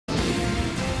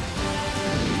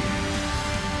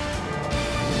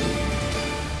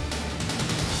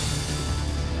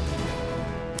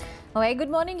Hey, good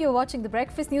morning. You're watching the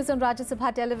Breakfast News on Rajya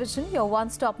Sabha television, your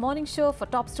one-stop morning show for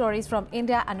top stories from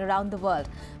India and around the world.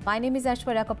 My name is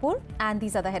Aishwarya Kapoor and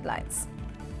these are the headlines.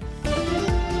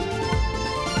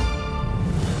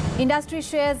 Industry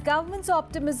shares government's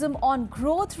optimism on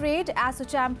growth rate.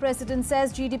 Associam president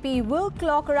says GDP will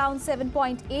clock around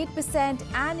 7.8%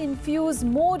 and infuse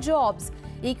more jobs.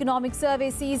 Economic survey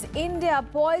sees India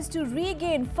poised to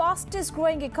regain fastest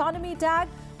growing economy tag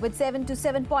with 7 to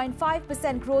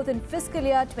 7.5% growth in fiscal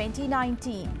year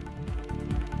 2019.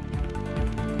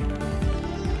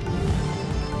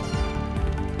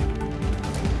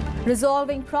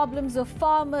 Resolving problems of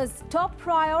farmers, top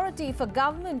priority for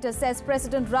government, says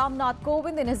President Ram Nath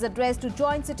Kovind in his address to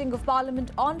joint sitting of Parliament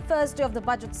on first day of the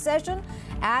budget session.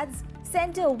 Adds,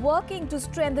 centre working to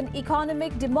strengthen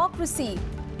economic democracy,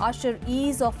 usher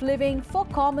ease of living for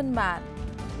common man.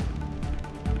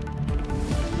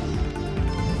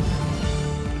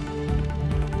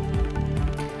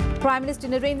 Prime Minister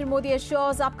Narendra Modi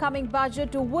assures upcoming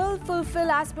budget will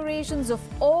fulfill aspirations of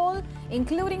all,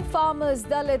 including farmers,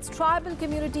 Dalits, tribal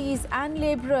communities and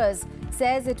labourers.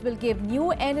 Says it will give new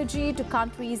energy to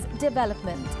country's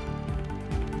development.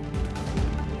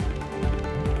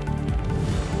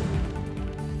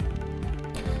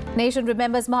 Nation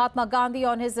remembers Mahatma Gandhi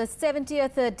on his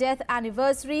 70th death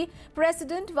anniversary.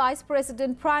 President, Vice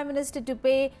President, Prime Minister to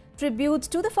pay tribute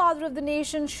to the father of the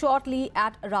nation shortly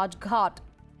at Rajghat.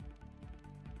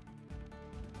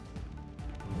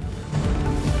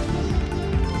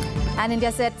 And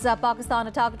India sets Pakistan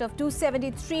a target of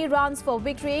 273 runs for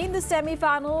victory in the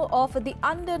semi-final of the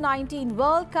Under-19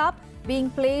 World Cup being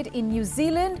played in New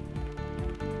Zealand.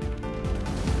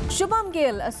 Shubham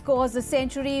Gill scores a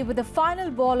century with the final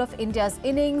ball of India's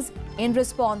innings. In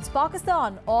response,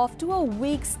 Pakistan off to a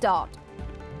weak start.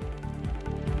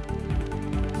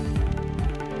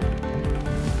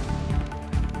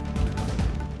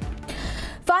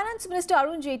 Finance Minister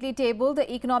Arun Jaitley tabled the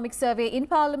economic survey in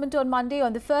Parliament on Monday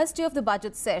on the first day of the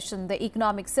budget session. The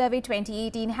Economic Survey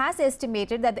 2018 has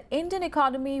estimated that the Indian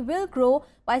economy will grow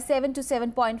by 7 to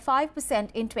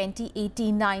 7.5% in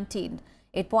 2018-19.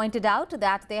 It pointed out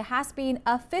that there has been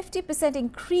a 50%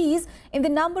 increase in the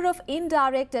number of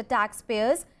indirect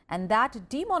taxpayers and that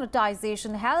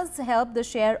demonetization has helped the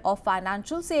share of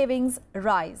financial savings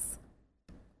rise.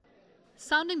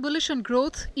 Sounding bullish on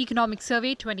growth, Economic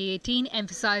Survey 2018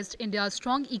 emphasized India's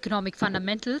strong economic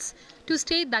fundamentals to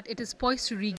state that it is poised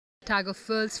to regain the tag of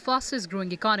world's fastest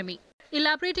growing economy.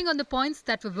 Elaborating on the points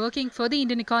that were working for the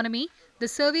Indian economy, the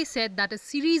survey said that a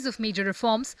series of major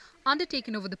reforms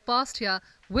undertaken over the past year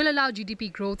will allow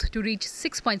GDP growth to reach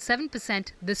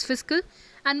 6.7% this fiscal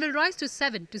and will rise to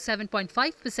 7 to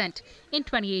 7.5% in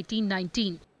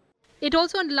 2018-19. It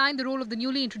also underlined the role of the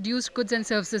newly introduced goods and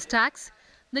services tax,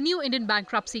 the new Indian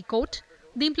bankruptcy court,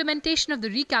 the implementation of the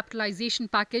recapitalization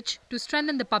package to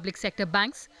strengthen the public sector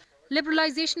banks,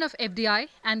 liberalization of FDI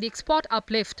and the export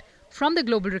uplift from the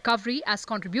global recovery as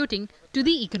contributing to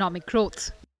the economic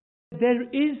growth. There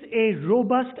is a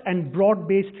robust and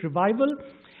broad-based revival.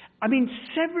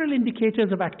 Several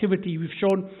indicators of activity. We've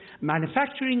shown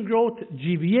manufacturing growth,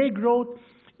 GVA growth,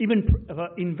 even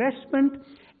investment,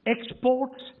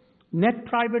 exports, net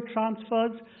private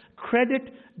transfers,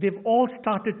 credit, they've all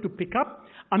started to pick up.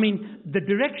 The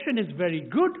direction is very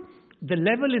good. The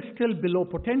level is still below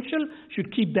potential,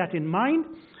 should keep that in mind.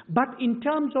 But in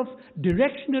terms of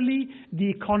directionally, the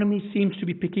economy seems to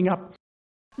be picking up.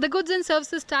 The goods and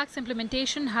services tax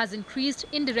implementation has increased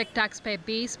indirect taxpayer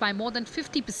base by more than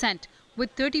 50%,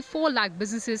 with 34 lakh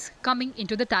businesses coming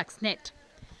into the tax net.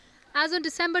 As on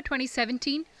December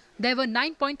 2017, there were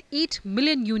 9.8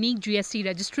 million unique GST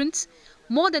registrants,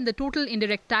 more than the total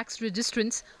indirect tax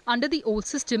registrants under the old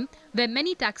system, where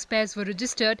many taxpayers were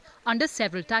registered under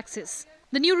several taxes.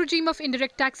 The new regime of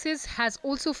indirect taxes has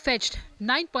also fetched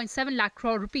 9.7 lakh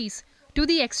crore rupees to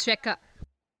the exchequer.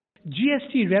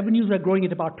 GST revenues are growing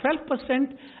at about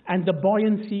 12% and the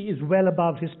buoyancy is well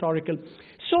above historical.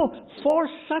 So for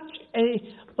such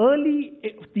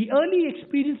the early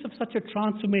experience of such a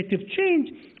transformative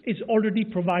change is already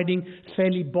providing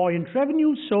fairly buoyant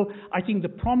revenues. So I think the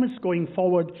promise going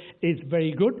forward is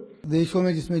very good. देशों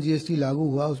में जिसमें GST लागू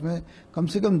हुआ उसमें कम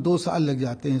से कम 2 साल लग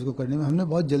जाते हैं इसको करने में. हमने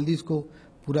बहुत जल्दी इसको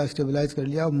पूरा स्टेबलाइज कर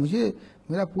लिया और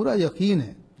मेरा पूरा यकीन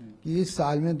है कि इस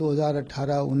साल में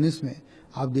 2018-19 में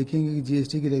आप देखेंगे कि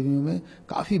जीएसटी की रेवेन्यू में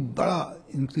काफी बड़ा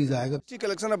इंक्रीज आएगा.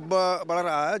 कलेक्शन अब बढ़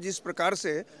रहा है, जिस प्रकार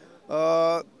से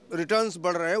रिटर्न्स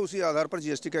बढ़ रहे हैं उसी आधार पर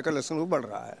जीएसटी का कलेक्शन बढ़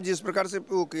रहा है. जिस प्रकार से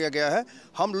वो किया गया है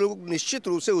हम लोग निश्चित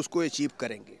रूप से उसको अचीव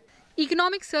करेंगे.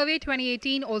 Economic Survey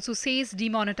 2018 also says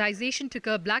demonetization to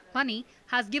curb black money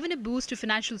has given a boost to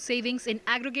financial savings in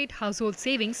aggregate household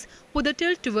savings with a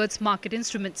tilt towards market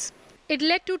instruments. It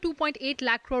led to 2.8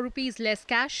 lakh crore rupees less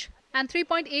cash and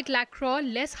 3.8 lakh crore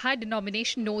less high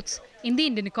denomination notes in the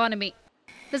Indian economy.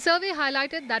 The survey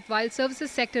highlighted that while services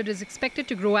sector is expected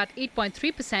to grow at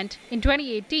 8.3% in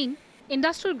 2018,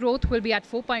 industrial growth will be at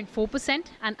 4.4%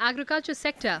 and agriculture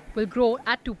sector will grow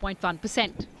at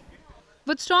 2.1%.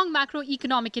 With strong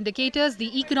macroeconomic indicators,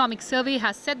 the Economic Survey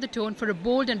has set the tone for a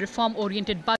bold and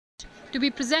reform-oriented budget to be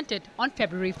presented on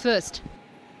February 1st.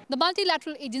 The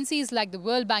multilateral agencies like the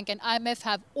World Bank and IMF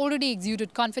have already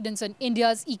exuded confidence in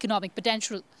India's economic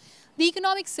potential. The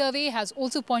Economic Survey has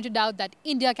also pointed out that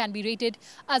India can be rated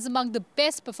as among the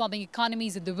best performing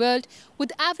economies in the world,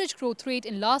 with average growth rate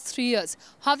in last 3 years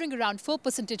hovering around 4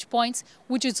 percentage points,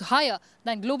 which is higher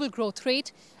than global growth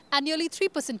rate and nearly 3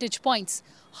 percentage points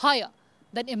higher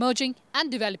than emerging and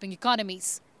developing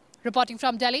economies. Reporting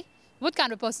from Delhi, with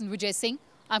camera person Vijay Singh,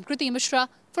 I'm Kriti Mishra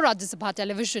for Rajya Sabha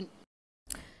Television.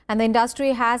 And the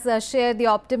industry has shared the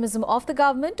optimism of the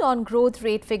government on growth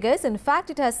rate figures. In fact,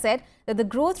 it has said that the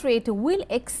growth rate will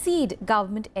exceed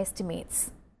government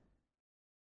estimates.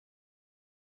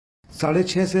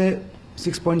 6.5 से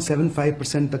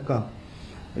 6.75% तक का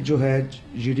जो है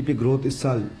GDP growth इस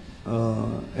साल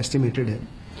estimated है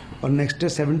और next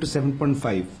year 7 to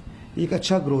 7.5 एक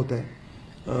अच्छा ग्रोथ है,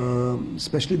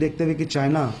 स्पेशली देखते हुए कि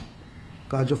चाइना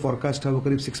का जो फॉरकास्ट है वो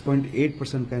करीब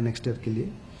 6.8% का है नेक्स्ट ईयर के लिए।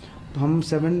 तो हम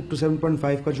 7 to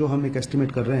 7.5 का जो हम एक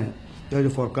एस्टिमेट कर रहे हैं या जो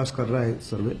फॉरकास्ट कर रहा है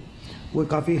सर्वे, वो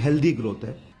काफ़ी हेल्दी ग्रोथ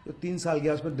है। जो 3 साल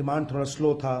गया उसमें डिमांड थोड़ा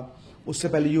स्लो था, उससे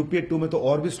पहले यूपीए 2 में तो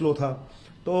और भी स्लो था।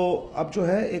 तो अब जो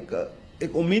है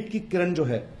एक उम्मीद की किरण जो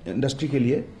है इंडस्ट्री के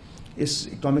लिए इस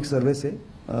इकोनॉमिक सर्वे से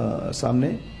सामने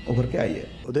उभर के आई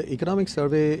है। The economic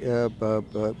survey,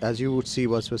 as you would see,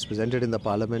 was presented in the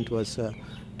parliament, was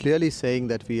clearly saying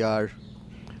that we are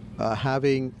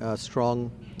having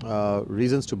strong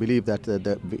reasons to believe that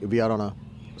we are on a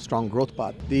strong growth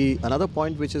path. Another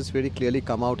point which has very clearly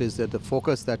come out is that the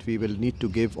focus that we will need to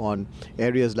give on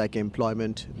areas like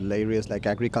employment, areas like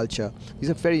agriculture,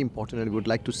 these are very important, and we would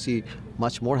like to see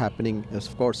much more happening,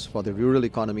 of course, for the rural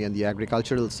economy and the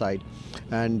agricultural side.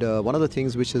 And one of the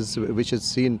things which is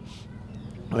seen,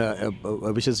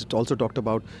 which is also talked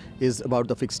about, is about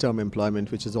the fixed term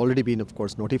employment, which has already been, of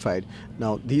course, notified.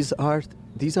 Now these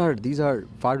are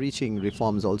far-reaching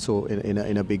reforms also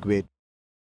in a big way.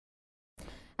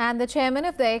 And the chairman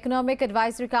of the Economic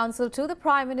Advisory Council to the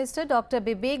Prime Minister, Dr.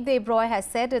 Bibek Debroy, has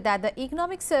said that the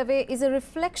Economic Survey is a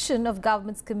reflection of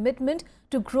government's commitment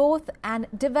to growth and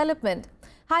development.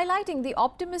 Highlighting the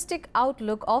optimistic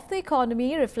outlook of the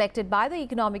economy reflected by the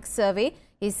Economic Survey,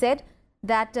 he said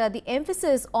that the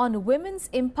emphasis on women's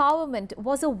empowerment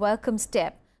was a welcome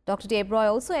step. Dr. Debroy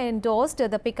also endorsed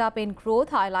the pickup in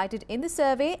growth highlighted in the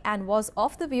survey and was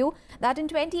of the view that in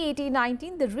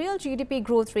 2018-19, the real GDP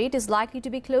growth rate is likely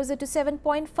to be closer to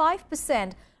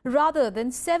 7.5% rather than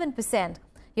 7%.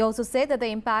 He also said that the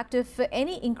impact of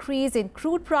any increase in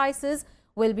crude prices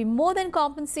will be more than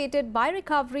compensated by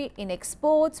recovery in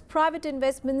exports, private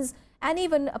investments and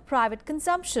even private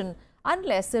consumption,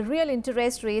 unless the real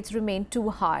interest rates remain too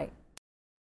high.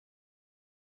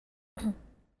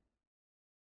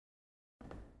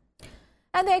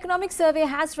 And the Economic Survey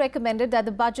has recommended that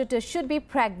the budget should be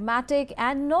pragmatic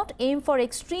and not aim for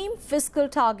extreme fiscal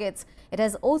targets. It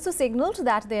has also signalled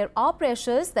that there are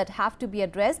pressures that have to be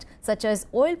addressed, such as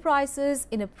oil prices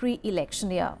in a pre-election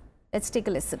year. Let's take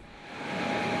a listen.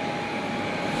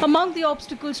 Among the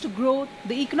obstacles to growth,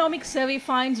 the Economic Survey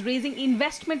finds raising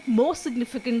investment more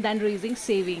significant than raising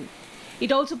saving.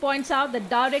 It also points out that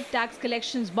direct tax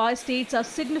collections by states are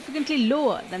significantly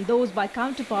lower than those by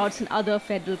counterparts in other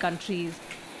federal countries.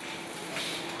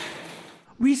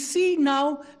 We see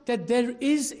now that there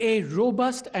is a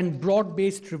robust and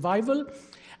broad-based revival.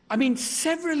 I mean,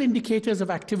 several indicators of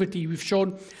activity. We've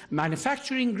shown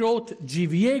manufacturing growth,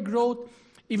 GVA growth,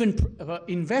 even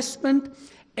investment,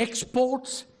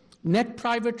 exports, net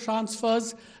private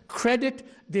transfers, credit,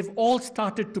 they've all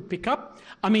started to pick up.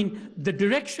 I mean, the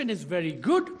direction is very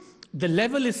good. The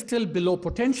level is still below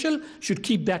potential, should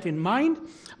keep that in mind.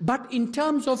 But in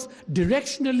terms of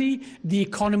directionally, the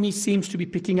economy seems to be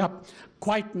picking up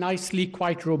quite nicely,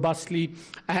 quite robustly,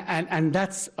 and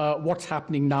that's what's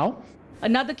happening now.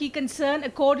 Another key concern,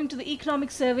 according to the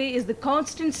Economic Survey, is the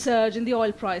constant surge in the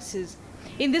oil prices.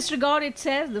 In this regard, it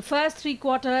says the first 3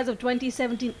 quarters of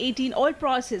 2017-18 oil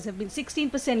prices have been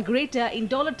 16% greater in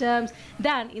dollar terms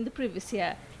than in the previous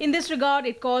year. In this regard,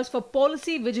 it calls for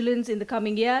policy vigilance in the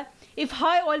coming year if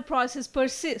high oil prices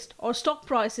persist or stock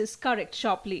prices correct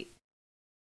sharply.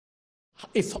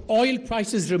 If oil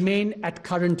prices remain at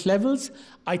current levels,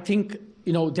 I think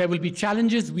there will be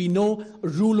challenges. We know a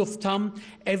rule of thumb,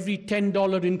 every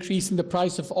 $10 increase in the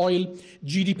price of oil,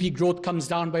 GDP growth comes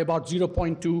down by about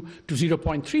 0.2 to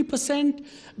 0.3%.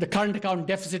 The current account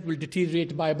deficit will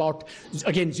deteriorate by about,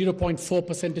 again, 0.4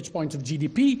 percentage points of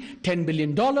GDP, $10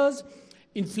 billion.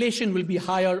 Inflation will be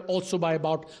higher also by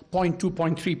about 0.2,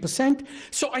 0.3%.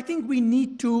 So I think we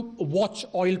need to watch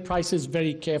oil prices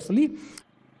very carefully.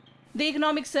 The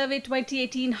Economic Survey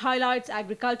 2018 highlights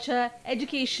agriculture,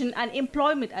 education and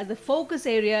employment as the focus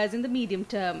areas in the medium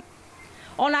term.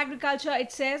 On agriculture,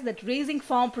 it says that raising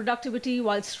farm productivity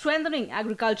while strengthening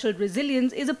agricultural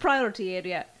resilience is a priority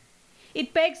area.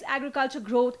 It pegs agriculture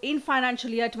growth in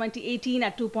financial year 2018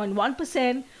 at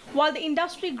 2.1%, while the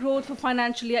industry growth for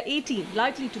financial year 18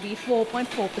 likely to be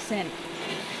 4.4%.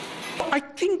 I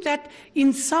think that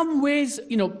in some ways,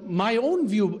 my own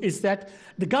view is that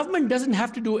the government doesn't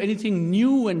have to do anything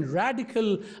new and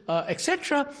radical,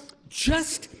 etc.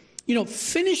 Just,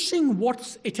 finishing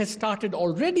what it has started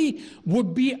already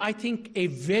would be, I think, a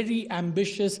very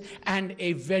ambitious and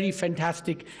a very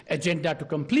fantastic agenda to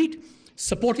complete.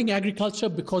 Supporting agriculture,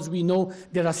 because we know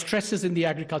there are stresses in the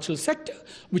agricultural sector,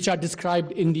 which are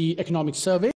described in the economic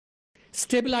survey.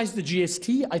 Stabilize the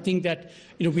GST. I think that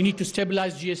we need to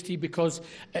stabilize GST because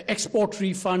export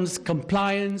refunds,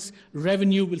 compliance,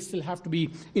 revenue will still have to be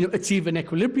achieve an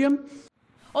equilibrium.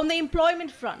 On the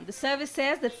employment front, the survey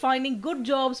says that finding good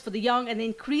jobs for the young and the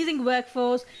increasing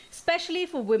workforce, especially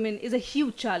for women, is a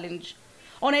huge challenge.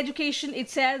 On education, it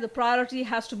says the priority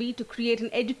has to be to create an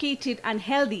educated and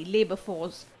healthy labour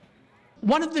force.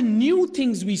 One of the new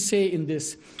things we say in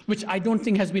this, which I don't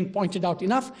think has been pointed out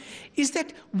enough, is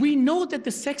that we know that the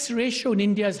sex ratio in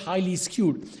India is highly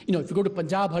skewed. If you go to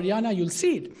Punjab, Haryana, you'll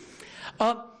see it.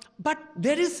 But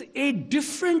there is a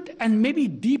different and maybe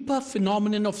deeper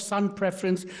phenomenon of son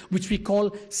preference, which we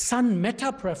call son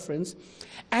meta preference.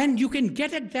 And you can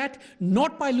get at that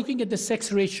not by looking at the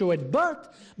sex ratio at birth,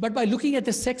 but by looking at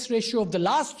the sex ratio of the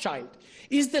last child.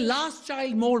 Is the last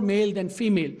child more male than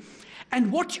female? And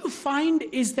what you find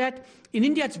is that in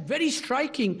India, it's very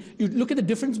striking. You look at the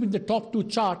difference between the top two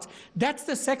charts. That's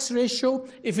the sex ratio.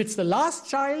 If it's the last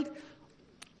child,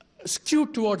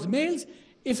 skewed towards males.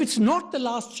 If it's not the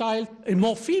last child,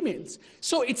 more females.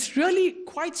 So it's really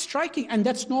quite striking. And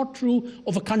that's not true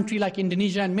of a country like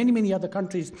Indonesia and many, many other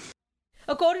countries.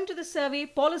 According to the survey,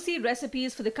 policy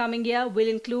recipes for the coming year will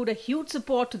include a huge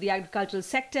support to the agricultural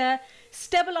sector,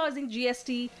 stabilizing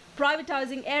GST,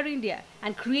 privatizing Air India,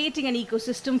 and creating an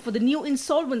ecosystem for the new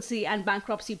insolvency and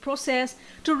bankruptcy process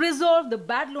to resolve the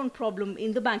bad loan problem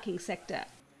in the banking sector.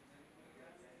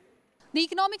 The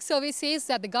economic survey says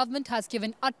that the government has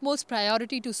given utmost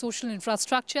priority to social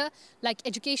infrastructure like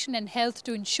education and health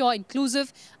to ensure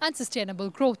inclusive and sustainable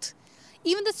growth.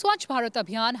 Even the Swachh Bharat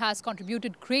Abhiyan has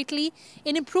contributed greatly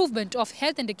in improvement of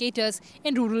health indicators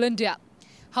in rural India.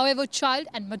 However, child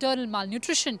and maternal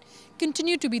malnutrition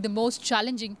continue to be the most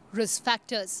challenging risk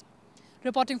factors.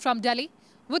 Reporting from Delhi,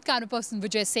 with camera person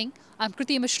Vijay Singh, I'm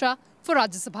Kriti Mishra for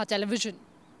Rajya Sabha Television.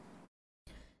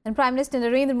 And Prime Minister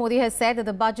Narendra Modi has said that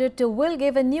the budget will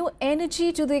give a new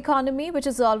energy to the economy, which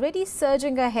is already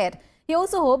surging ahead. He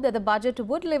also hoped that the budget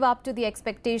would live up to the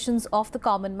expectations of the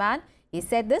common man. He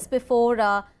said this before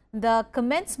the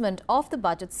commencement of the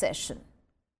budget session.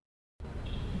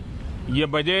 ये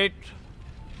budget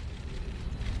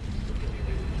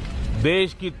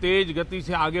देश की तेज गति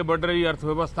से आगे बढ़ रही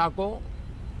अर्थव्यवस्था को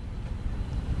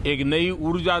एक नई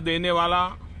ऊर्जा देने वाला,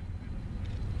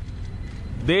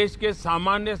 देश के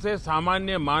सामान्य से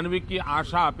सामान्य मानवी की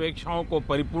आशा अपेक्षाओं को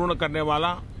परिपूर्ण करने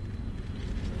वाला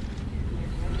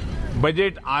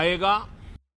बजट आएगा.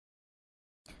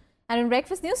 And in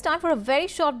Breakfast News, time for a very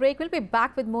short break. We'll be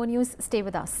back with more news. Stay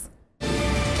with us.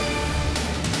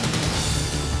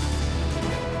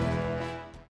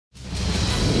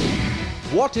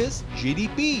 What is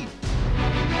GDP?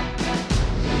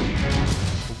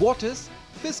 What is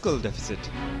fiscal deficit?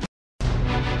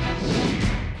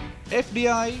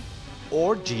 FDI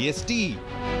or GST?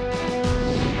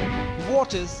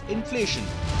 What is inflation?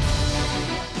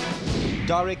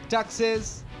 Direct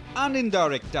taxes and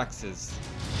indirect taxes.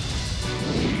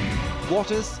 What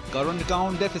is current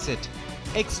account deficit?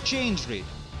 Exchange rate?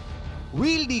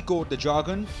 We'll decode the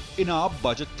jargon in our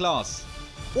budget class.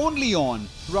 Only on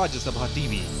Rajya Sabha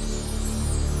TV.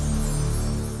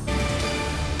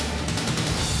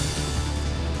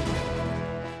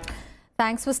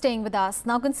 Thanks for staying with us.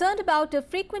 Now, concerned about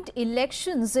frequent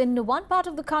elections in one part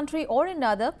of the country or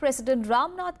another, President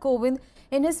Ramnath Kovind,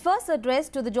 in his first address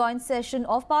to the joint session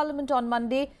of Parliament on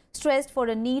Monday, stressed for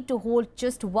a need to hold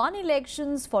just one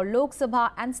elections for Lok Sabha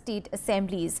and state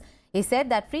assemblies. He said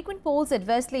that frequent polls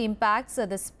adversely impacts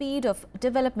the speed of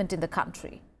development in the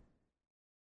country.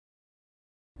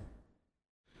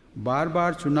 बार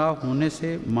बार चुनाव होने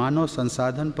से मानव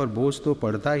संसाधन पर बोझ तो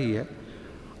पड़ता ही है,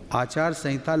 आचार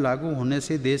संहिता लागू होने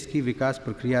से देश की विकास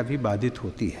प्रक्रिया भी बाधित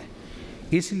होती है।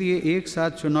 इसलिए एक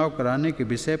साथ चुनाव कराने के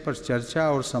विषय पर चर्चा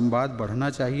और संवाद बढ़ना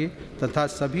चाहिए तथा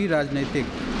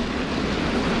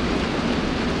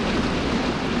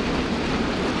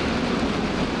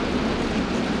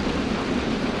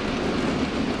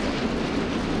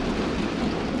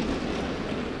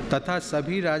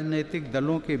सभी राजनीतिक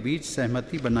दलों के बीच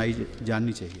सहमति बनाई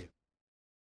जानी चाहिए।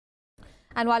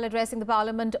 And while addressing the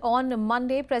Parliament on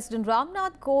Monday, President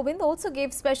Ramnath Kovind also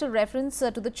gave special reference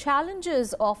to the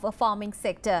challenges of a farming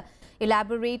sector.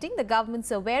 Elaborating the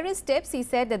government's various steps, he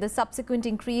said that the subsequent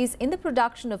increase in the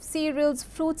production of cereals,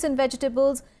 fruits and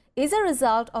vegetables is a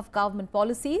result of government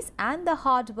policies and the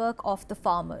hard work of the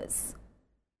farmers.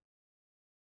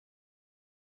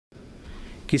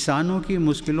 किसानों की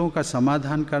मुश्किलों का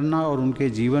समाधान करना और उनके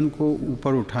जीवन को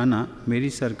ऊपर उठाना मेरी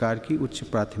सरकार की उच्च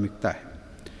प्राथमिकता है।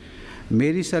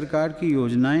 मेरी सरकार की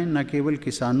योजनाएं न केवल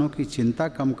किसानों की चिंता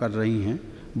कम कर रही हैं,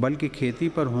 बल्कि खेती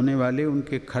पर होने वाले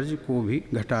उनके खर्च को भी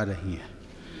घटा रही हैं।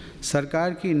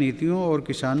 सरकार की नीतियों और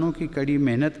किसानों की कड़ी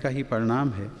मेहनत का ही परिणाम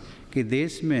है कि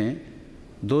देश में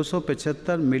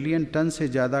 275 मिलियन टन से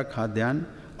ज़्यादा खाद्यान्न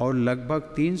और लगभग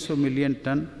 300 मिलियन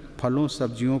टन फलों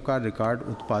सब्जियों का रिकॉर्ड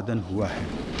उत्पादन हुआ है।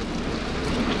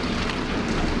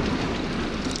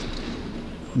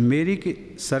 मेरी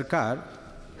सरकार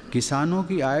किसानों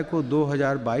की आय को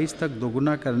 2022 तक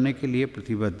दोगुना करने के लिए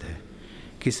प्रतिबद्ध है।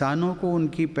 किसानों को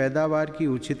उनकी पैदावार की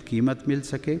उचित कीमत मिल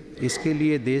सके, इसके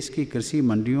लिए देश की कृषि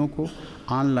मंडियों को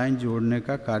ऑनलाइन जोड़ने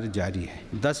का कार्य जारी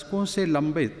है। दशकों से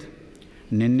लंबित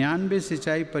 99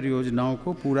 सिंचाई परियोजनाओं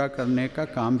को पूरा करने का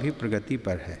काम भी प्रगति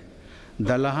पर है।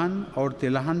 दलहन और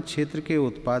तिलहन क्षेत्र के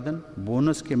उत्पादन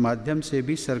बोनस के माध्यम से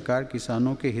भी सरकार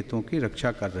किसानों के हितों की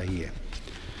रक्षा कर रही है।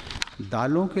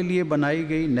 दालों के लिए बनाई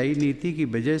गई नई नीति की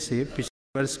वजह से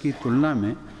पिछले वर्ष की तुलना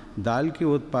में दाल के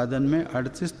उत्पादन में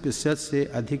 38% से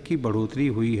अधिक की बढ़ोतरी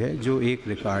हुई है, जो एक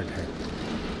रिकॉर्ड है।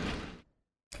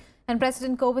 And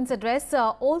President Kovind's address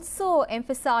also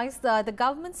emphasized the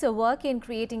government's work in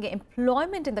creating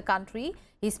employment in the country.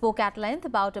 He spoke at length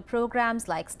about programs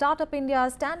like Startup India,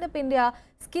 Stand Up India,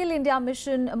 Skill India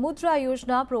Mission, Mudra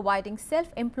Yojana, providing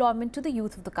self-employment to the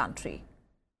youth of the country.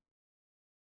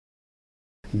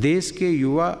 देश के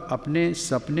युवा अपने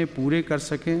सपने पूरे कर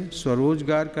सकें,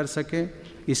 स्वरोजगार कर सकें,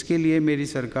 इसके लिए मेरी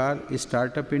सरकार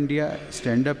startup India,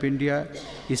 stand up India,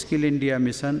 skill India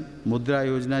mission, मुद्रा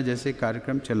योजना जैसे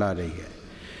कार्यक्रम चला रही है।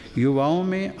 युवाओं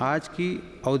में आज की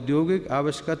औद्योगिक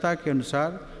आवश्यकता के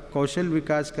अनुसार कौशल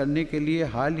विकास करने के लिए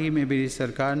हाल ही में मेरी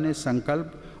सरकार ने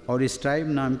संकल्प और स्ट्राइव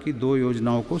नाम की 2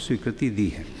 योजनाओं को स्वीकृति दी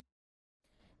है।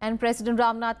 And President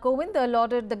Ramnath Kovind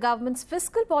lauded the government's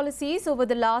fiscal policies over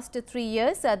the last 3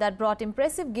 years that brought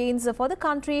impressive gains for the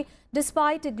country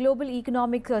despite a global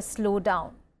economic slowdown.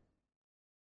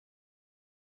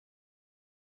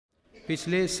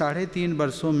 पिछले 3.5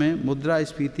 वर्षों में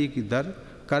मुद्रास्फीति की दर,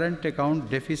 करंट अकाउंट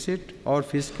डेफिसिट और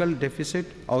फिस्कल डेफिसिट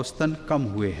औसतन कम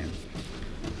हुए हैं।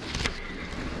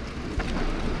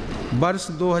 वर्ष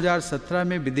 2017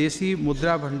 में विदेशी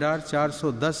मुद्रा भंडार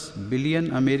 410 बिलियन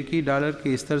अमेरिकी डॉलर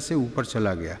के स्तर से ऊपर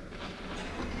चला गया।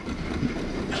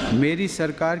 मेरी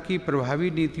सरकार की प्रभावी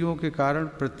नीतियों के कारण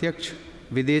प्रत्यक्ष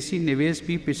विदेशी निवेश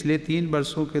भी पिछले 3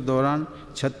 वर्षों के दौरान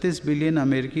 36 बिलियन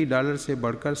अमेरिकी डॉलर से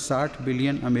बढ़कर 60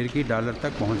 बिलियन अमेरिकी डॉलर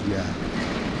तक पहुंच गया है।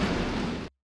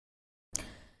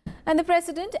 And the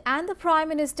President and the Prime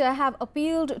Minister have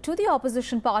appealed to the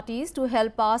opposition parties to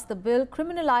help pass the bill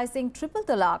criminalizing triple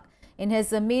talaq. In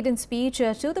his maiden speech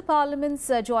to the Parliament's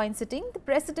joint sitting, the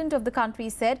President of the country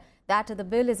said that the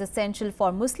bill is essential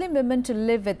for Muslim women to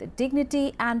live with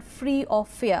dignity and free of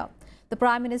fear. The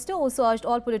Prime Minister also urged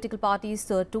all political parties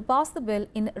to pass the bill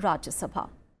in Rajya Sabha.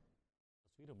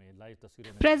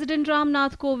 President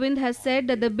Ramnath Kovind has said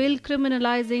that the bill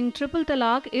criminalizing triple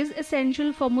talaq is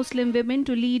essential for Muslim women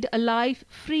to lead a life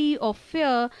free of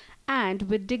fear and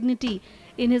with dignity.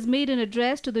 In his maiden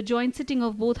address to the joint sitting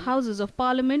of both houses of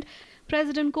Parliament,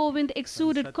 President Kovind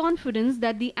exuded confidence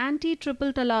that the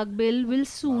anti-triple talaq bill will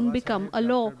soon become a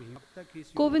law.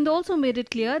 Kovind also made it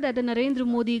clear that the Narendra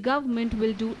Modi government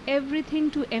will do everything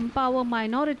to empower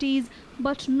minorities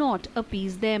but not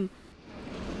appease them.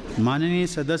 माननीय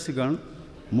सदस्यगण,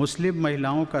 मुस्लिम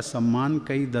महिलाओं का सम्मान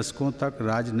कई दशकों तक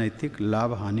राजनीतिक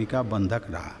लाभ हानि का बंधक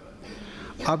रहा।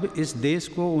 अब इस देश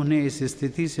को उन्हें इस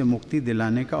स्थिति से मुक्ति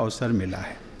दिलाने का अवसर मिला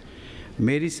है।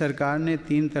 मेरी सरकार ने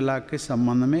 3 तलाक के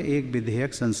संबंध में एक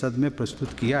विधेयक संसद में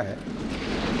प्रस्तुत किया है।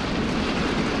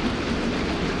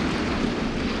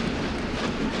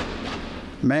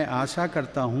 मैं आशा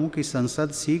करता हूं कि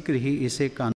संसद शीघ्र ही इसे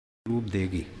कानूनी रूप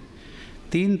देगी।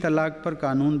 3 तलाक पर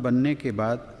कानून बनने के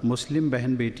बाद मुस्लिम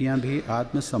बहन बेटियां भी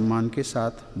आत्मसम्मान के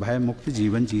साथ भयमुक्त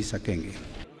जीवन जी सकेंगे।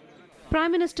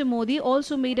 Prime Minister Modi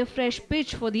also made a fresh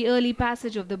pitch for the early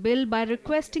passage of the bill by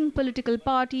requesting political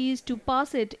parties to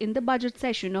pass it in the budget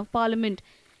session of Parliament.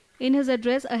 In his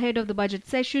address ahead of the budget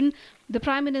session, the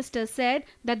Prime Minister said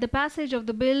that the passage of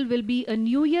the bill will be a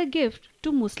New Year gift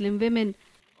to Muslim women.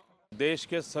 देश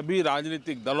के सभी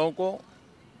राजनीतिक दलों को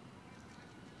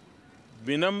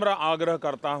विनम्र आग्रह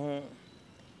करता हूं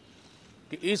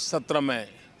कि इस सत्र में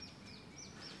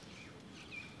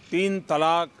 3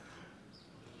 तलाक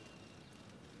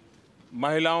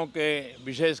महिलाओं के,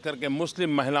 विशेष करके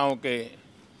मुस्लिम महिलाओं के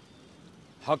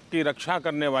हक की रक्षा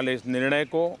करने वाले इस निर्णय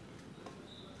को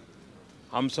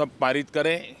हम सब पारित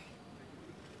करें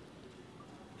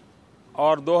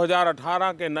और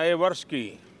 2018 के नए वर्ष की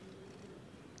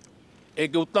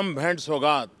एक उत्तम भेंट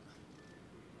सौगात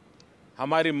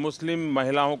हमारी मुस्लिम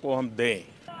महिलाओं को हम दें।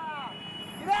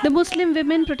 The Muslim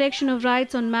Women Protection of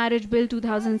Rights on Marriage Bill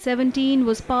 2017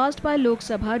 was passed by Lok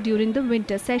Sabha during the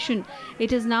winter session.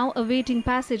 It is now awaiting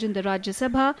passage in the Rajya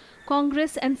Sabha.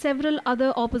 Congress and several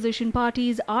other opposition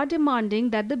parties are demanding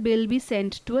that the bill be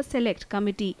sent to a select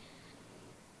committee.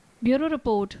 Bureau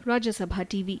Report, Rajya Sabha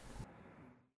TV.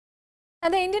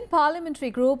 And the Indian Parliamentary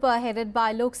Group, headed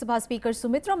by Lok Sabha Speaker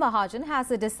Sumitra Mahajan, has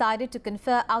decided to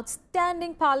confer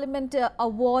outstanding Parliament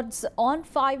awards on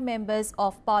 5 members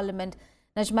of Parliament.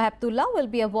 Najma Heptullah will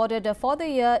be awarded for the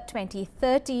year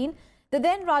 2013. The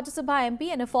then Rajya Sabha MP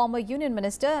and a former Union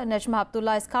Minister, Najma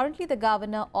Heptullah is currently the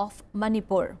Governor of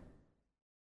Manipur.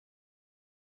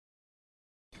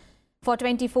 For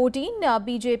 2014,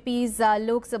 BJP's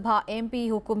Lok Sabha MP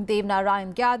Hukum Dev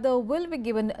Narayan Yadav will be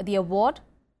given the award.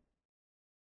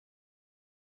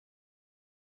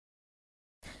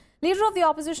 Leader of the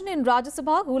opposition in Rajya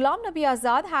Sabha, Ghulam Nabi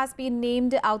Azad, has been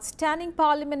named Outstanding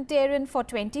Parliamentarian for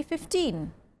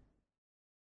 2015.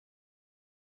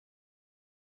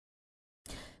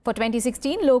 For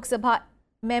 2016, Lok Sabha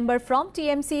member from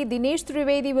TMC, Dinesh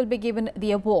Trivedi, will be given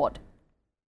the award.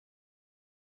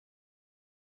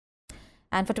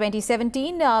 And for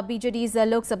 2017, BJD's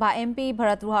Lok Sabha MP,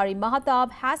 Bharat Ruhari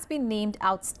Mahatab, has been named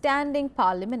Outstanding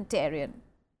Parliamentarian.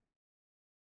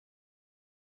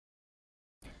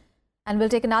 And we'll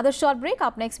take another short break.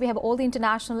 Up next, we have all the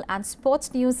international and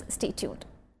sports news. Stay tuned.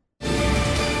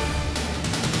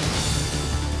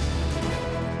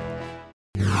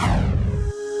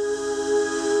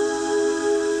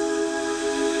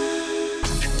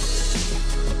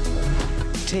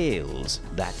 Tales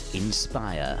that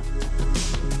inspire.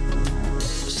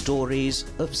 Stories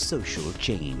of social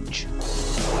change.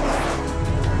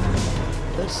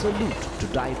 A salute to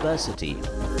diversity.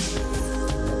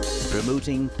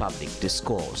 Promoting public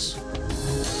discourse.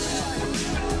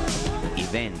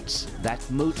 Events that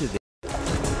motivate.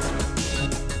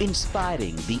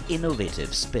 Inspiring the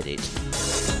innovative spirit.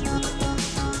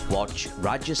 Watch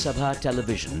Rajya Sabha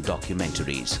television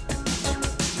documentaries.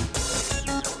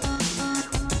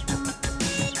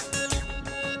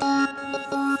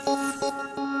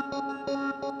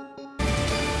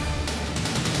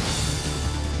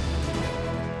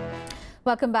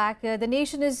 Welcome back. The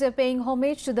nation is paying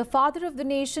homage to the father of the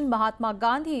nation, Mahatma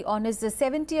Gandhi, on his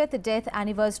 70th death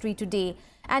anniversary today.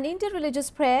 An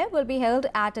interreligious prayer will be held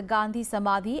at Gandhi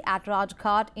Samadhi at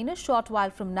Rajghat in a short while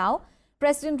from now.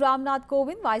 President Ramnath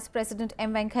Kovind, Vice President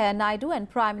M. Venkaiah Naidu and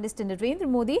Prime Minister Narendra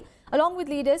Modi, along with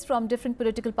leaders from different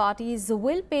political parties,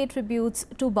 will pay tributes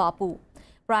to Bapu.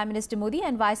 Prime Minister Modi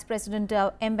and Vice President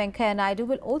M. Venkaiah Naidu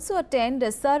will also attend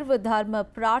Sarva Dharma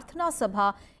Prarthana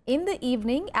Sabha in the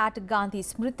evening at Gandhi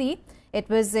Smriti. It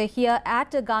was here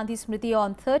at Gandhi Smriti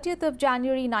on 30th of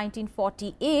January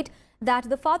 1948 that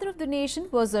the father of the nation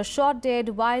was shot dead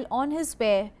while on his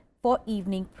way for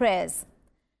evening prayers.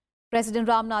 President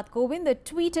Ramnath Kovind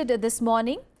tweeted this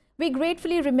morning, "We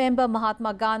gratefully remember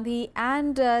Mahatma Gandhi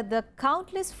and the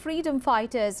countless freedom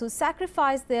fighters who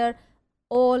sacrificed their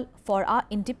all for our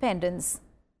independence."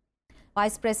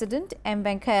 Vice President M.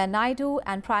 Venkaiah Naidu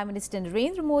and Prime Minister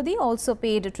Narendra Modi also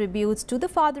paid tributes to the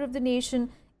father of the nation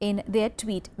in their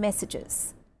tweet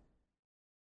messages.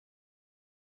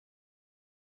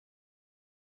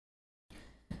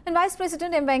 And Vice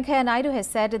President M. Venkaiah Naidu has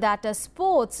said that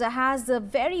sports has a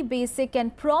very basic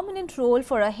and prominent role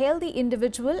for a healthy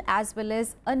individual as well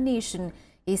as a nation.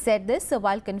 He said this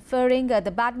while conferring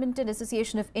the Badminton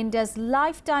Association of India's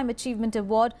Lifetime Achievement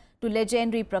Award to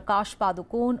legendary Prakash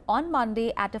Padukone on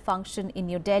Monday at a function in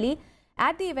New Delhi.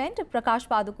 At the event, Prakash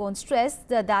Padukone stressed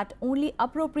that only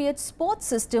appropriate sports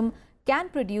system can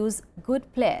produce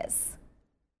good players.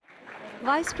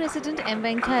 Vice President M.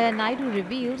 Venkaiah Naidu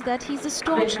revealed that he's a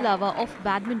staunch lover of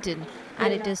badminton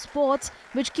and it is sports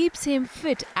which keeps him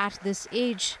fit at this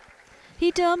age.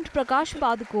 He termed Prakash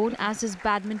Padukone as his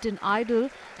badminton idol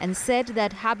and said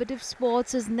that habit of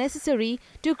sports is necessary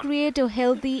to create a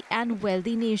healthy and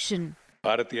wealthy nation.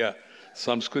 भारतीय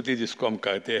संस्कृति जिसको हम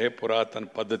कहते हैं, पुरातन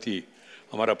पद्धति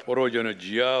हमारा पूर्वजों ने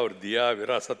जिया और दिया,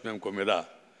 विरासत में हमको मिला।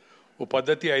 वो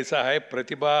पद्धति ऐसा है,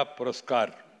 प्रतिभा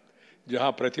पुरस्कार।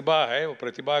 जहाँ प्रतिभा है वो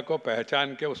प्रतिभा को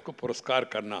पहचान के उसको पुरस्कार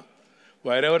करना।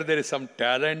 Wherever there is some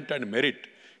talent and merit,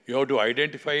 you have to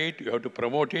identify it, you have to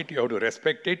promote it, you have to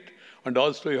respect it, and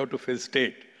also you have to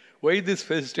felicitate. Why this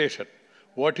felicitation?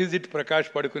 What is it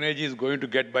Prakash Padukone is going to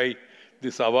get by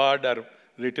this award or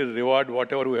little reward,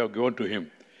 whatever we have given to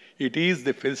him? It is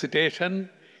the felicitation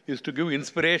is to give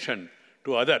inspiration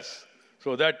to others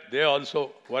so that they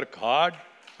also work hard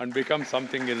and become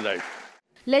something in life.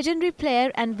 Legendary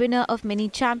player and winner of many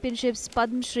championships,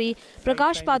 Padma Shri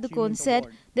Prakash Padukone said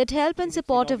that help and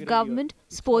support of government,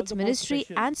 sports ministry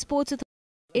and sports authority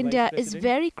of India is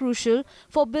very crucial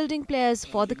for building players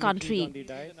for the country.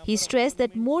 He stressed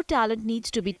that more talent needs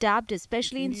to be tapped,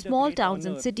 especially in small towns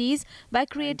and cities, by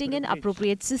creating an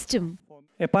appropriate system.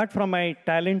 Apart from my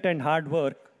talent and hard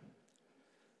work,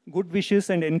 good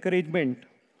wishes and encouragement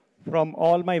from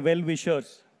all my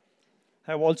well-wishers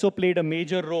have also played a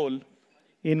major role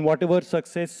in whatever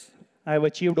success I have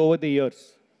achieved over the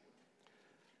years.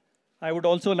 I would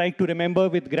also like to remember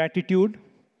with gratitude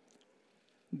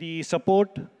the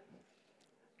support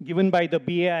given by the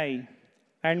BAI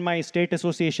and my state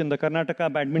association, the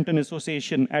Karnataka Badminton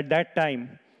Association, at that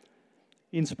time,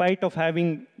 in spite of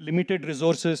having limited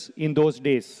resources in those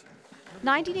days.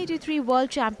 1983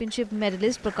 World Championship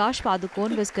medalist Prakash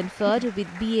Padukone was conferred with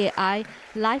BAI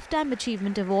Lifetime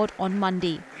Achievement Award on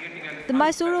Monday. The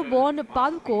Mysuru-born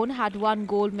Padukone had won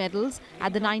gold medals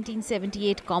at the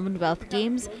 1978 Commonwealth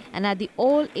Games and at the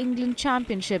All England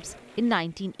Championships in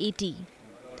 1980.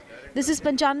 This is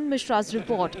Panchanan Mishra's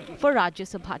report for Rajya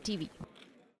Sabha TV.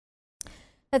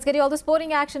 Let's get you all the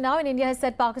sporting action now. And India has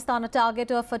set Pakistan a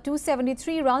target of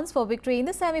 273 runs for victory in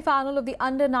the semi-final of the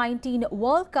Under-19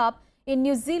 World Cup in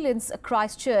New Zealand's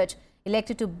Christchurch.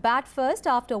 Elected to bat first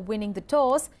after winning the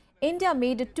toss, India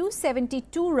made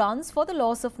 272 runs for the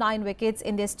loss of 9 wickets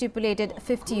in their stipulated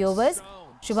 50 overs.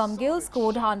 Shubham Gill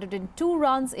scored 102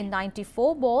 runs in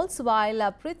 94 balls,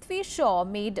 while Prithvi Shaw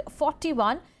made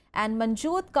 41 and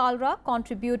Manjot Kalra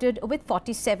contributed with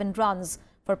 47 runs.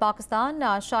 For Pakistan,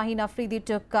 Shaheen Afridi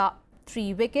took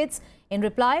 3 wickets. In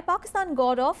reply, Pakistan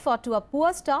got off to a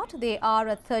poor start. They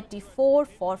are 34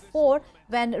 for 4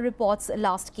 when reports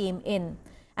last came in.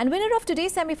 And winner of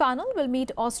today's semi-final will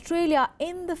meet Australia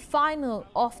in the final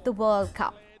of the World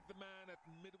Cup.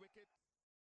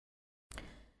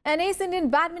 And ace Indian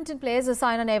badminton players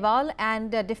Saina Nehwal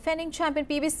and defending champion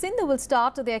PV Sindhu will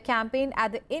start their campaign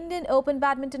at the Indian Open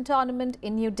Badminton Tournament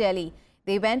in New Delhi.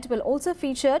 The event will also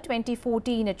feature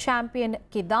 2014 champion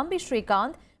Kidambi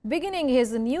Srikanth beginning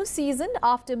his new season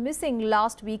after missing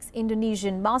last week's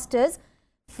Indonesian Masters.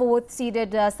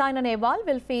 Fourth-seeded Saina Nehwal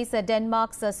will face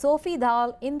Denmark's Sophie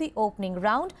Dahl in the opening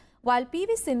round, while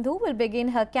PV Sindhu will begin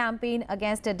her campaign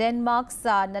against Denmark's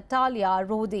Natalia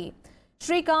Rode.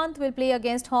 Srikanth will play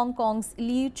against Hong Kong's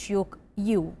Lee Cheuk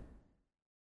Yu.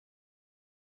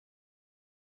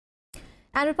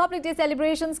 And Republic Day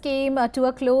celebrations came to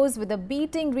a close with a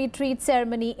beating retreat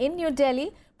ceremony in New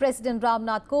Delhi. President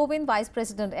Ramnath Kovind, Vice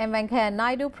President M. Venkaiah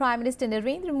Naidu, Prime Minister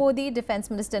Narendra Modi,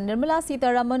 Defence Minister Nirmala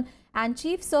Sitharaman and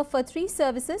chiefs of 3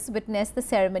 services witnessed the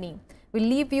ceremony. We'll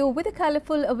leave you with the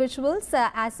colourful visuals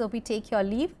as we take your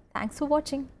leave. Thanks for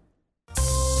watching.